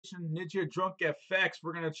Ninja Drunk FX.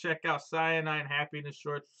 We're gonna check out Cyanide Happiness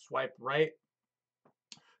shorts. Swipe right.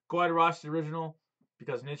 Go ahead and watch the original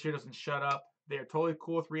because Ninja doesn't shut up. They are totally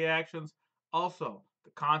cool with reactions. Also,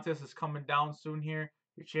 the contest is coming down soon here.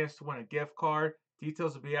 Your chance to win a gift card.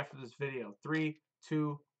 Details will be after this video. 3,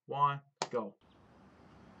 2, 1, go.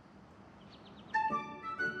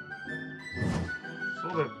 It's a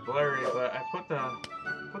little bit blurry, but I put the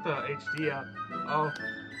HD up. Oh,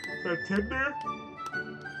 the Tinder.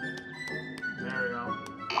 There we go.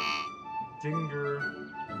 Dinger.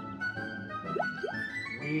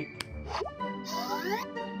 Weak.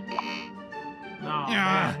 No,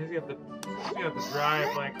 man, he's got the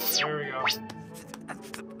drive, like, there we go.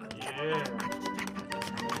 Yeah.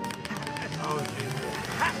 Oh, Jesus.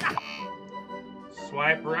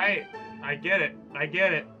 Swipe right. I get it. I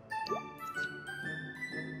get it.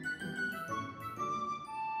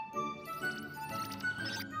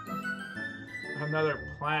 Another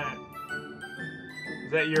planet.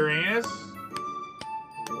 Is that Uranus?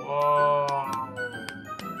 Whoa.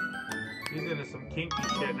 He's into some kinky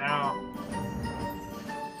shit now.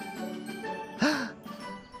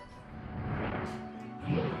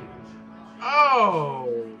 Oh!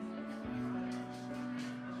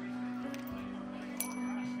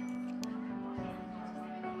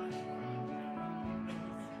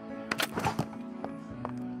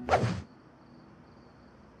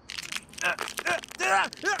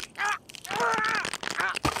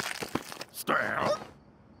 Stan?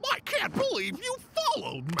 I can't believe you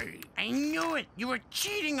followed me. I knew it! You were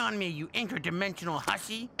cheating on me, you interdimensional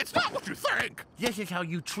hussy! It's not what you think. This is how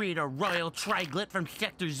you treat a royal triglet from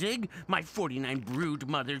Sector Zig? My 49 brood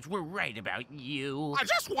mothers were right about you. I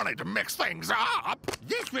just wanted to mix things up.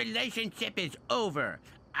 This relationship is over.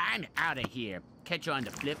 I'm out of here. Catch you on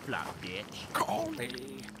the flip-flop, bitch. Call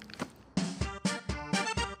me.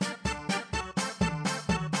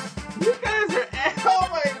 You guys are... Oh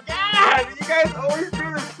my god! You guys always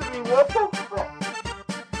do this to me. What the fuck?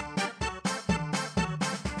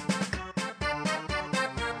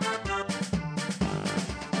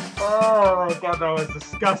 Oh my god, that was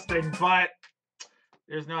disgusting, but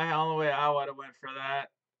there's no hell in the way I would have went for that.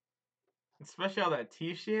 Especially all that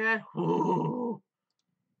teeth she had. Ooh.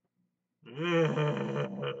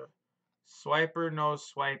 Ugh. Swiper, no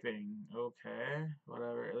swiping. Okay,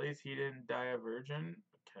 whatever. At least he didn't die a virgin.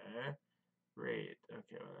 Okay. Great.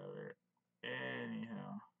 Okay, whatever.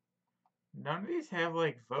 Anyhow. None of these have,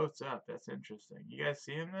 like, votes up. That's interesting. You guys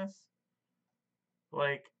seeing this?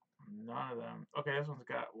 Like, none of them. Okay, this one's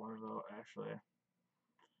got one vote, actually.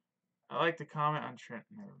 I like to comment on Trent.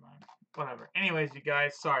 Never mind. Whatever. Anyways, you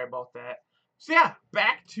guys, sorry about that. So, yeah,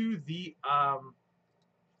 back to the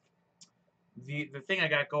thing I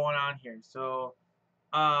got going on here. So,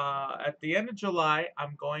 at the end of July,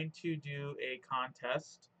 I'm going to do a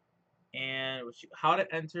contest. And how to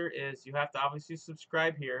enter is you have to obviously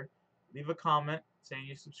subscribe here, leave a comment saying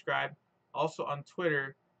you subscribe. Also on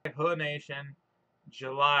Twitter, Hood Nation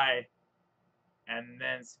July, and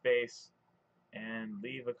then space, and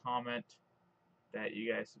leave a comment that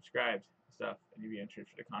you guys subscribed and stuff, and you'll be entered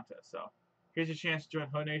for the contest. So here's your chance to join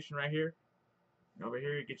Hood Nation right here. And over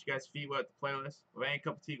here, you get you guys feet wet the playlist. If I ain't a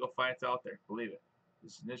cup of tea, go find it out there. Believe it.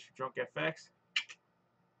 This is Ninja Drunk FX,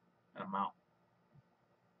 and I'm out.